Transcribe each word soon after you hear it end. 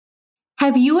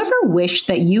Have you ever wished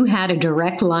that you had a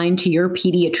direct line to your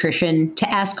pediatrician to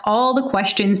ask all the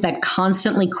questions that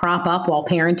constantly crop up while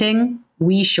parenting?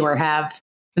 We sure have.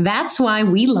 That's why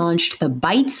we launched the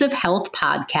Bites of Health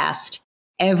podcast.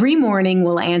 Every morning,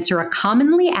 we'll answer a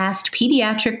commonly asked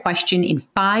pediatric question in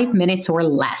 5 minutes or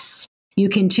less. You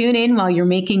can tune in while you're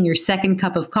making your second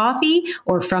cup of coffee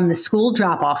or from the school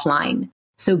drop-off line.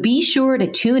 So be sure to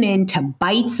tune in to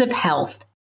Bites of Health,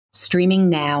 streaming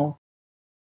now.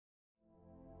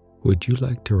 Would you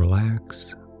like to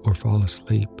relax or fall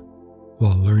asleep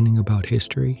while learning about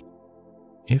history?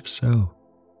 If so,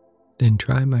 then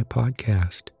try my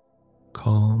podcast,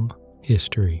 Calm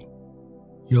History.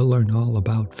 You'll learn all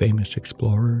about famous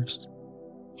explorers,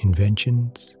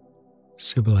 inventions,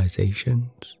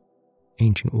 civilizations,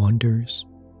 ancient wonders,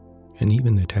 and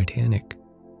even the Titanic.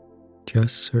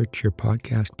 Just search your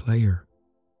podcast player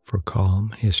for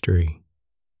Calm History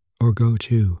or go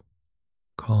to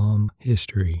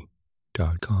calmhistory.com.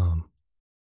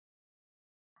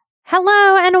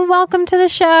 Hello and welcome to the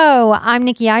show. I'm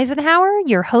Nikki Eisenhower,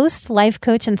 your host, life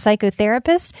coach, and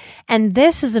psychotherapist, and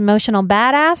this is Emotional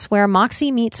Badass, where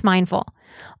Moxie meets Mindful.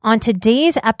 On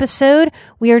today's episode,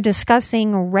 we are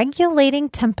discussing regulating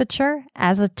temperature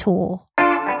as a tool.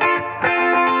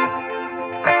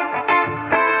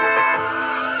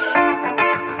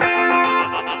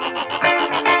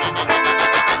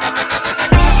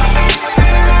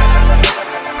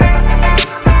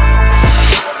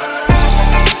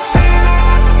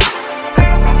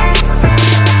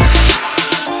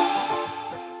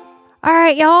 All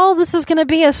right, y'all, this is going to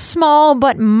be a small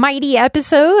but mighty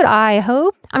episode, I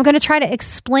hope. I'm going to try to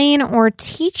explain or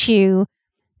teach you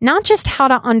not just how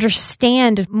to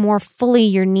understand more fully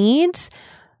your needs,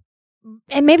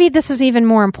 and maybe this is even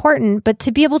more important, but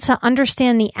to be able to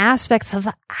understand the aspects of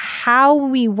how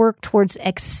we work towards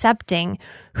accepting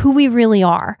who we really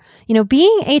are. You know,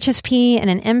 being HSP and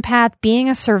an empath, being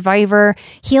a survivor,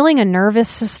 healing a nervous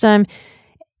system,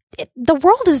 the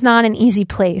world is not an easy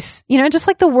place. You know, just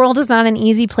like the world is not an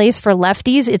easy place for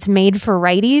lefties, it's made for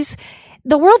righties.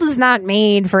 The world is not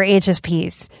made for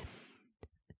HSPs.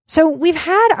 So we've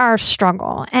had our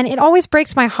struggle, and it always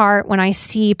breaks my heart when I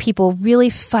see people really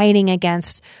fighting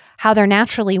against how they're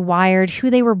naturally wired, who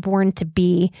they were born to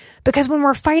be. Because when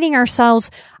we're fighting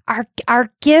ourselves,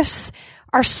 our gifts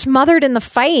are smothered in the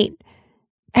fight.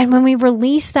 And when we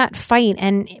release that fight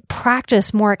and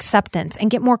practice more acceptance and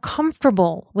get more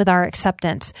comfortable with our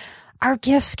acceptance, our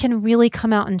gifts can really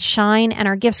come out and shine, and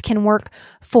our gifts can work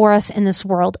for us in this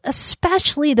world,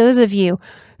 especially those of you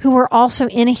who are also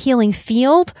in a healing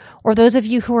field, or those of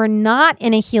you who are not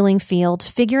in a healing field,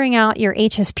 figuring out your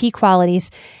HSP qualities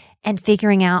and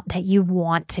figuring out that you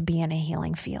want to be in a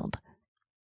healing field.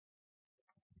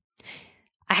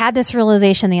 I had this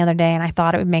realization the other day, and I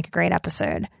thought it would make a great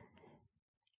episode.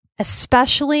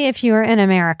 Especially if you are in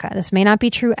America. This may not be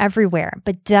true everywhere,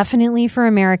 but definitely for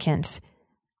Americans.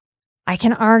 I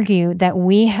can argue that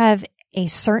we have a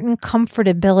certain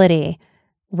comfortability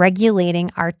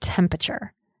regulating our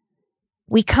temperature.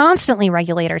 We constantly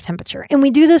regulate our temperature, and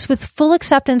we do this with full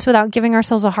acceptance without giving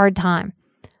ourselves a hard time.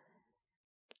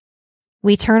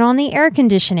 We turn on the air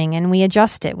conditioning and we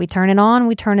adjust it. We turn it on,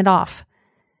 we turn it off.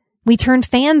 We turn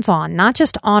fans on, not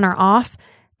just on or off,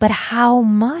 but how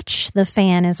much the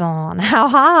fan is on, how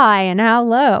high and how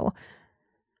low.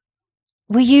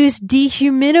 We use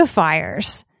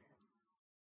dehumidifiers.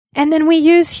 And then we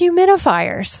use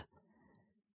humidifiers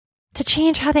to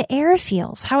change how the air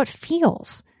feels, how it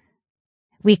feels.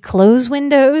 We close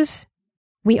windows.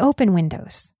 We open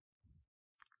windows.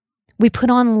 We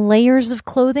put on layers of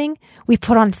clothing. We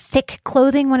put on thick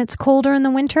clothing when it's colder in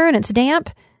the winter and it's damp.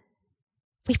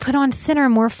 We put on thinner,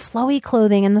 more flowy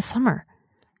clothing in the summer.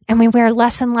 And we wear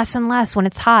less and less and less when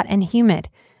it's hot and humid.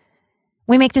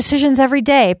 We make decisions every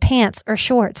day, pants or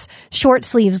shorts, short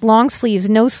sleeves, long sleeves,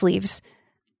 no sleeves.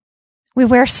 We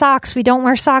wear socks, we don't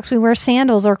wear socks, we wear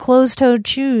sandals or closed-toed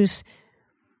shoes.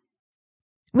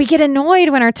 We get annoyed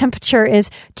when our temperature is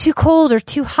too cold or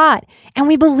too hot, and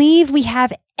we believe we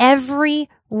have every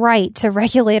right to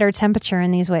regulate our temperature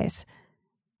in these ways.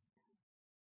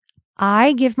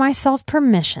 I give myself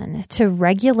permission to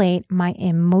regulate my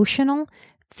emotional,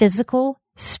 physical,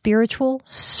 spiritual,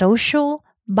 social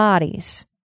bodies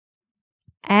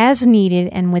as needed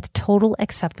and with total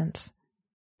acceptance.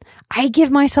 I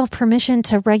give myself permission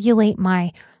to regulate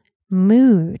my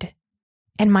mood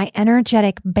and my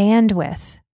energetic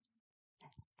bandwidth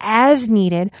as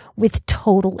needed with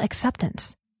total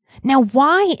acceptance. Now,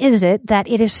 why is it that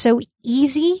it is so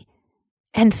easy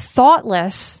and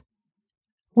thoughtless?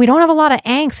 We don't have a lot of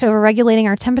angst over regulating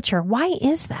our temperature. Why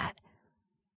is that?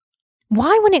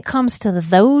 Why, when it comes to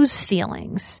those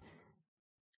feelings,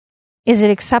 is it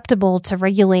acceptable to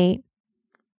regulate,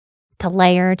 to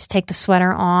layer, to take the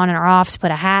sweater on or off, to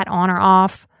put a hat on or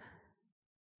off?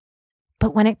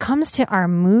 But when it comes to our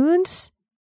moods,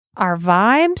 our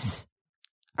vibes,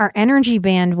 our energy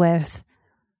bandwidth,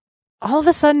 all of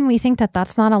a sudden we think that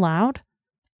that's not allowed,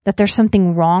 that there's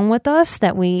something wrong with us,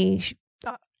 that we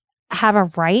have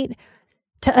a right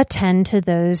to attend to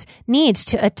those needs,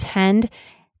 to attend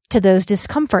to those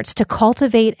discomforts, to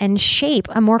cultivate and shape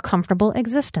a more comfortable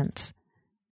existence.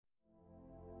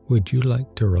 Would you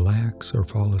like to relax or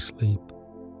fall asleep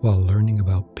while learning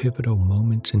about pivotal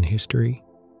moments in history?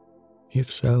 If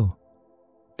so,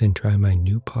 then try my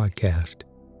new podcast,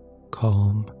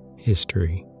 Calm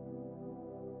History.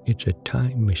 It's a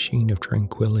time machine of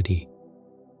tranquility,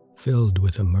 filled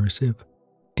with immersive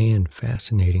and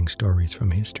fascinating stories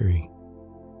from history.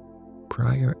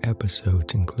 Prior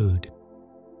episodes include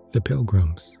The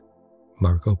Pilgrims,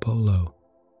 Marco Polo,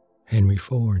 Henry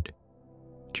Ford,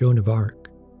 Joan of Arc,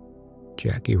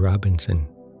 Jackie Robinson,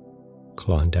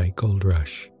 Klondike Gold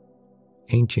Rush,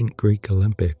 Ancient Greek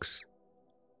Olympics,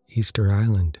 Easter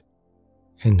Island,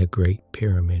 and the Great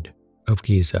Pyramid of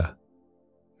Giza.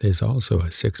 There's also a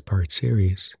 6-part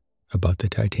series about the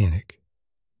Titanic.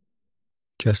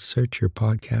 Just search your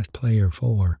podcast player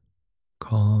for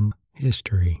Calm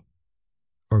History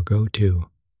or go to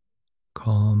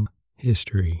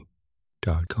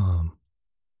calmhistory.com.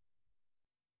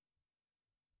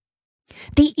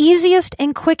 The easiest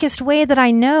and quickest way that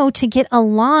I know to get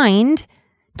aligned,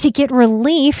 to get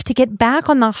relief, to get back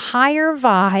on the higher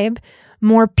vibe,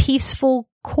 more peaceful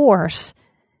course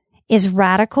is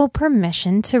radical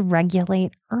permission to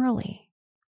regulate early.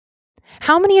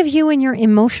 How many of you in your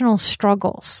emotional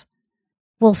struggles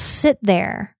will sit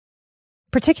there,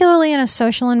 particularly in a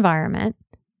social environment,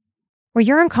 where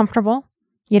you're uncomfortable,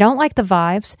 you don't like the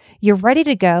vibes, you're ready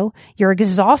to go, you're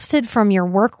exhausted from your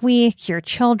work week, your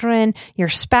children, your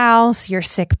spouse, your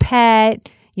sick pet,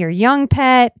 your young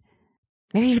pet.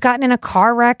 Maybe you've gotten in a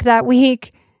car wreck that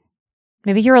week.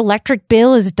 Maybe your electric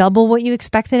bill is double what you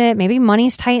expected it. Maybe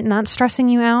money's tight and that's stressing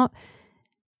you out.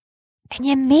 And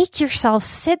you make yourself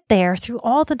sit there through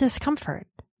all the discomfort.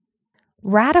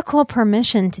 Radical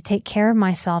permission to take care of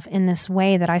myself in this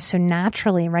way that I so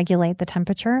naturally regulate the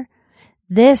temperature.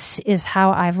 This is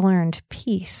how I've learned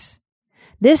peace.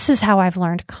 This is how I've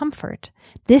learned comfort.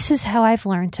 This is how I've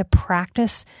learned to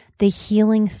practice the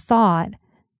healing thought,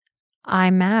 I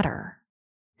matter.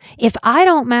 If I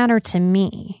don't matter to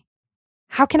me,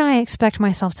 how can I expect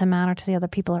myself to matter to the other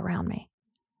people around me?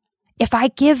 If I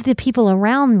give the people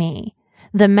around me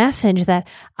the message that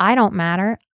I don't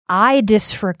matter, I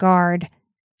disregard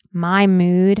my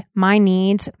mood, my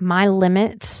needs, my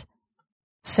limits,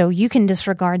 so you can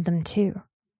disregard them too.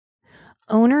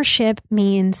 Ownership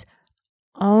means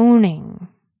owning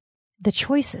the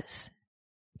choices.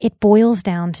 It boils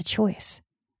down to choice.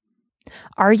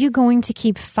 Are you going to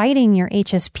keep fighting your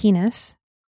HSP-ness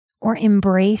or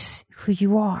embrace who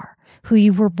you are, who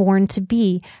you were born to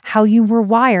be, how you were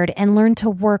wired, and learn to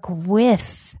work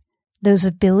with those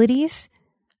abilities,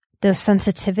 those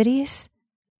sensitivities,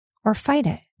 or fight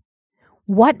it?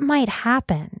 What might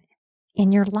happen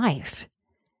in your life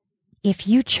if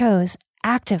you chose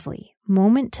actively,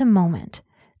 moment to moment,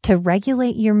 to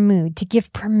regulate your mood, to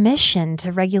give permission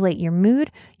to regulate your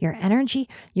mood, your energy,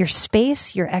 your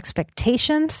space, your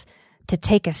expectations, to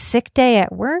take a sick day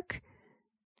at work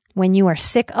when you are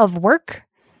sick of work,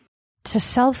 to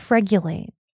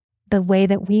self-regulate the way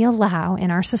that we allow in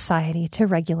our society to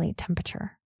regulate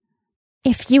temperature?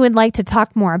 If you would like to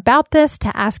talk more about this,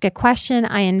 to ask a question,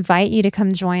 I invite you to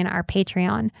come join our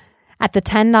Patreon. At the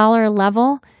 $10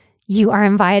 level, you are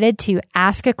invited to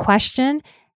ask a question,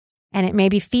 and it may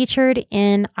be featured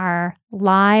in our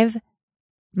live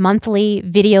monthly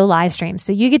video live stream.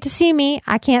 So you get to see me.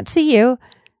 I can't see you.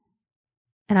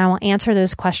 And I will answer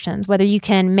those questions, whether you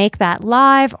can make that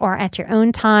live or at your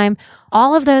own time.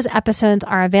 All of those episodes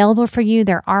are available for you.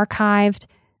 They're archived.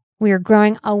 We are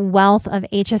growing a wealth of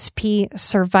HSP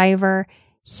survivor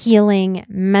healing,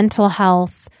 mental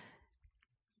health,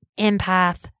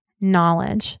 empath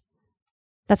knowledge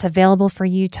that's available for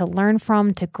you to learn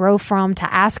from, to grow from,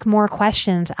 to ask more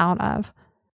questions out of.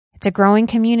 It's a growing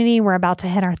community. We're about to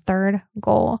hit our 3rd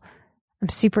goal. I'm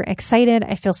super excited.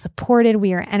 I feel supported.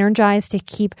 We are energized to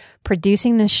keep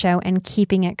producing this show and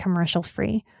keeping it commercial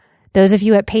free. Those of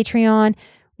you at Patreon,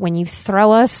 when you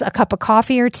throw us a cup of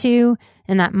coffee or two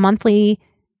in that monthly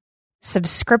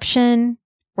subscription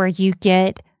where you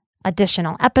get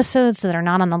additional episodes that are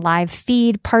not on the live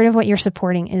feed, part of what you're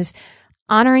supporting is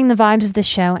honoring the vibes of the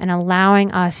show and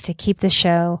allowing us to keep the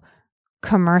show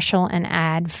commercial and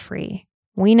ad free.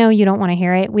 We know you don't want to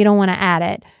hear it. We don't want to add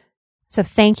it. So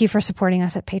thank you for supporting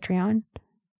us at Patreon.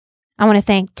 I want to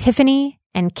thank Tiffany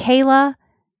and Kayla,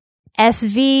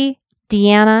 SV,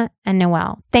 Deanna, and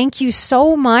Noelle. Thank you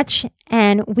so much.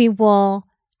 And we will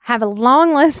have a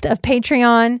long list of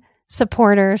Patreon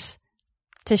supporters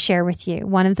to share with you.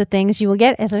 One of the things you will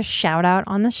get is a shout out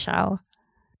on the show.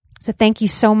 So thank you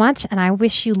so much. And I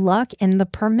wish you luck in the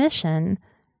permission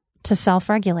to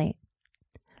self-regulate.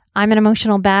 I'm an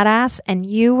emotional badass and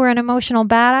you were an emotional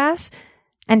badass.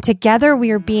 And together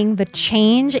we are being the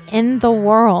change in the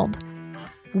world.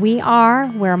 We are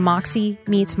where Moxie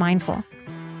meets mindful.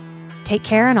 Take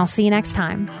care and I'll see you next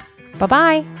time.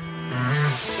 Bye-bye.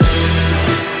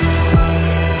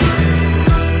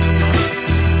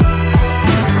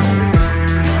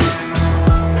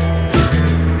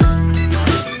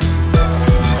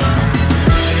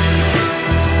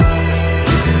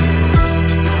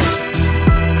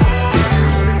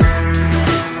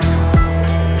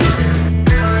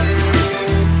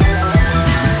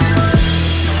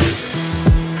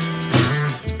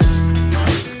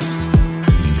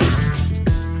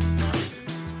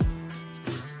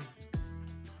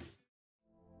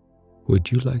 Would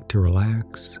you like to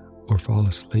relax or fall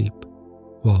asleep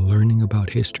while learning about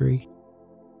history?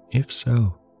 If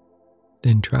so,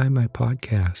 then try my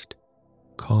podcast,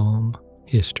 Calm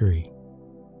History.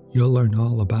 You'll learn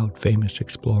all about famous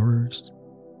explorers,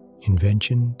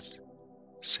 inventions,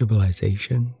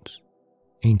 civilizations,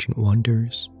 ancient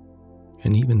wonders,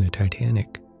 and even the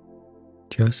Titanic.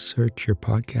 Just search your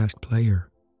podcast player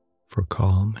for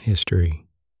Calm History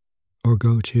or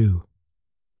go to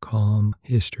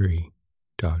calmhistory.com.